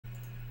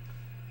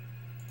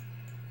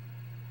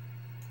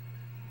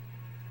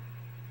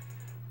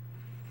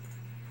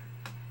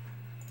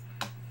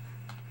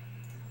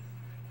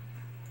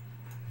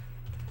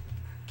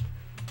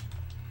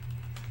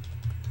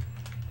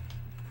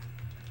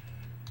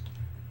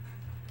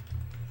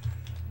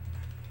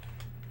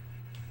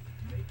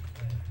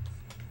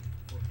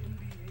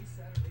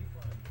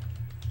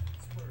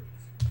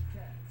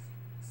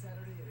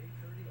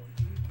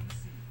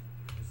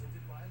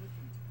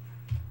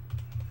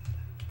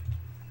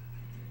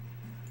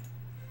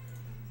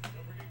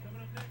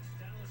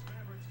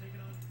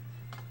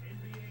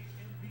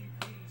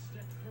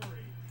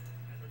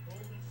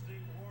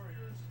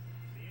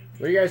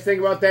What do you guys think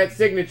about that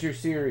signature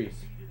series?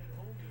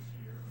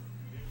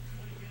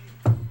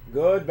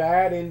 Good,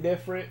 bad,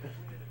 indifferent?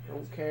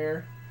 Don't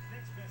care.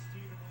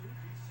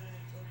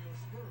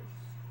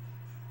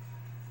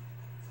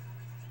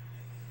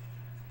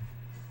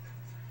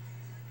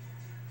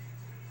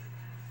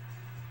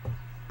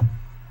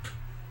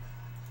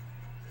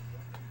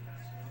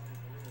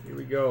 Here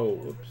we go.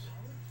 Whoops.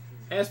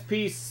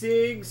 SP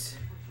Sigs,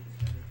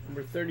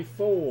 number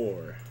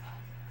 34.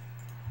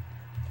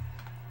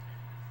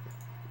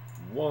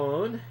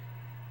 1,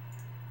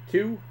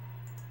 2,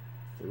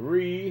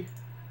 3,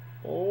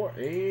 4,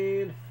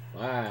 and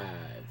 5.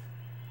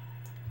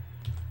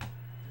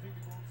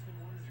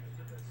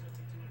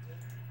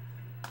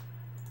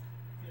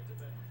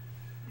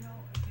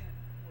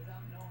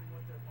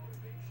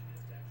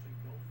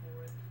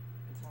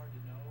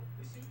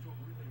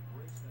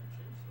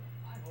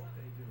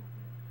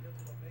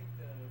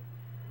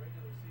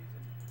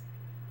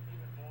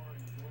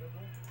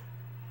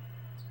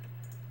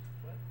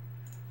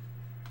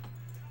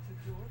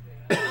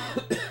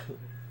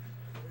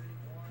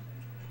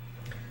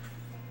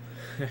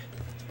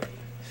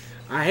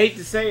 I hate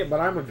to say it, but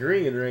I'm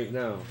agreeing right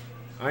now.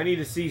 I need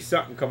to see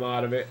something come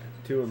out of it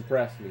to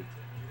impress me.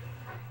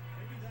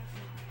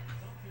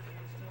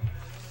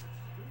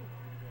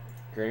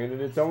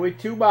 Granted, it's only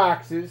 2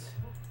 boxes.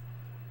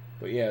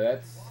 But yeah,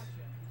 that's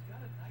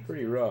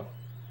pretty rough.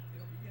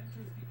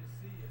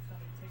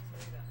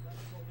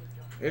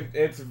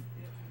 It's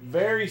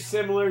very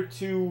similar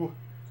to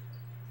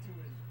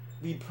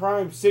the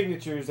Prime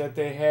signatures that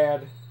they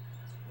had,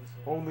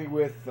 only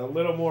with a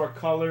little more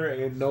color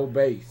and no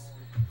base.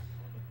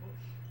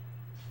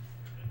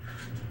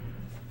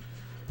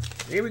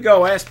 Here we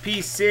go, SP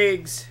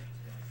Sigs.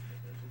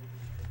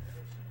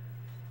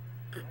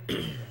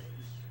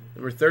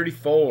 Number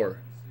 34.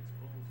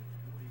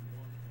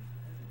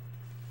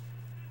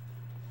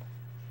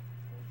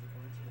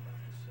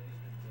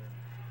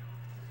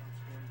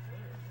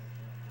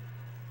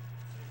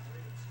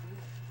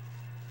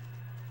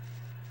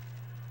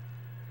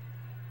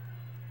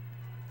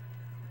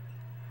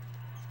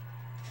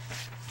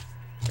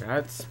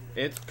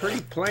 It's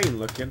pretty plain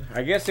looking.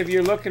 I guess if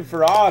you're looking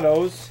for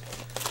autos,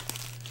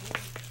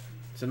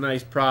 it's a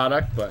nice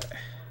product, but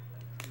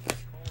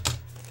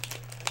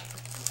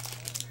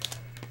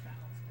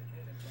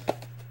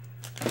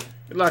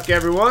good luck,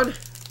 everyone.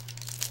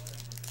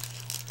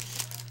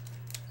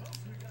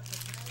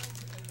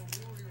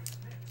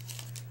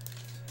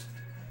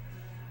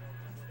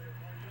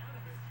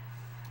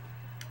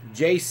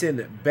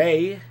 Jason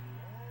Bay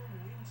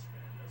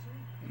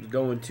is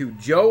going to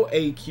Joe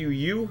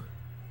AQU.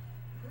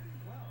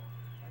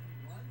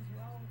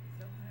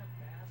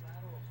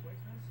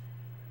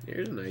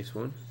 Here's a nice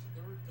one.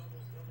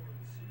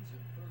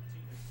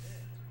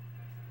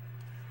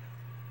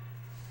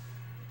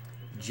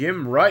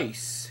 Jim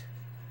Rice.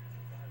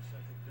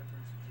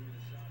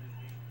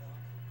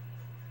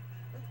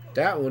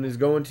 That one is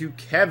going to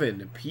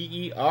Kevin,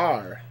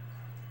 PER.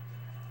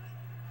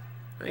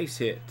 Nice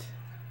hit.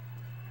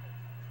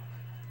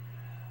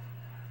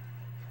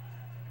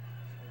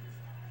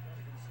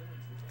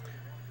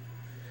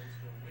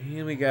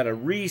 And we got a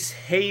Reese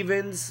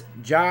Havens,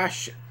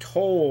 Josh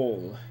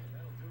Toll.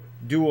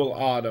 Dual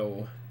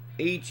auto.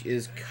 H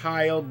is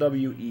Kyle,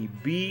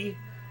 WEB.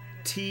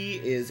 T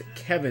is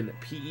Kevin,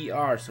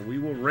 PER. So we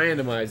will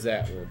randomize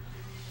that one.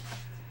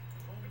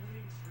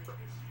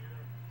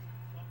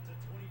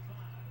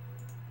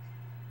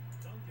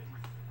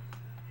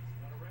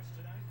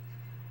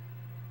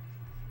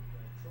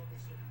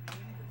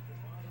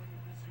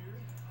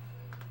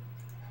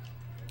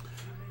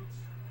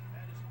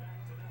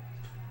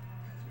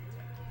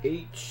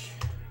 H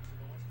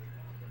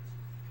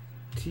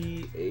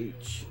T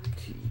H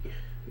T.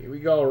 Here we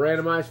go.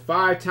 Randomize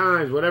 5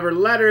 times. Whatever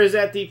letter is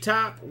at the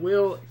top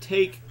will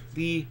take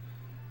the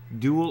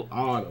dual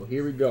auto.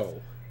 Here we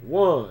go.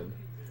 1,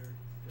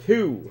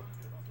 2,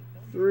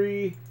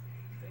 3,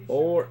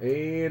 4,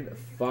 and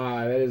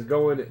 5. That is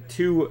going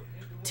to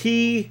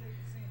T.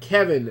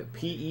 Kevin,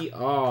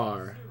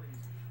 PER.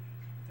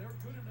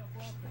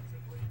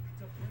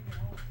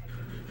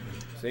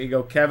 So there you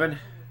go, Kevin.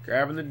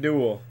 Grabbing the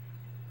dual.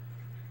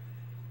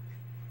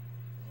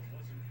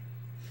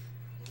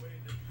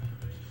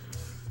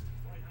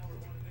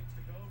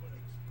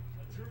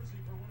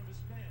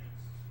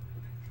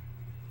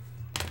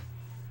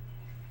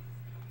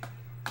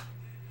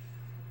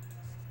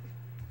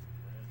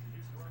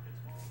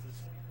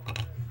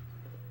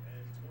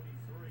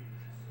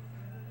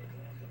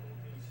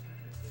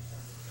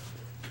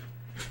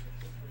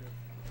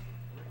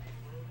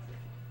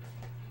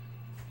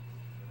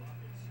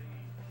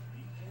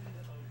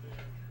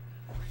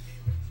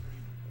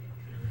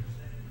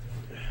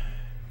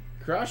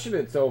 Crushing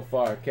it so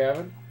far,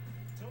 Kevin.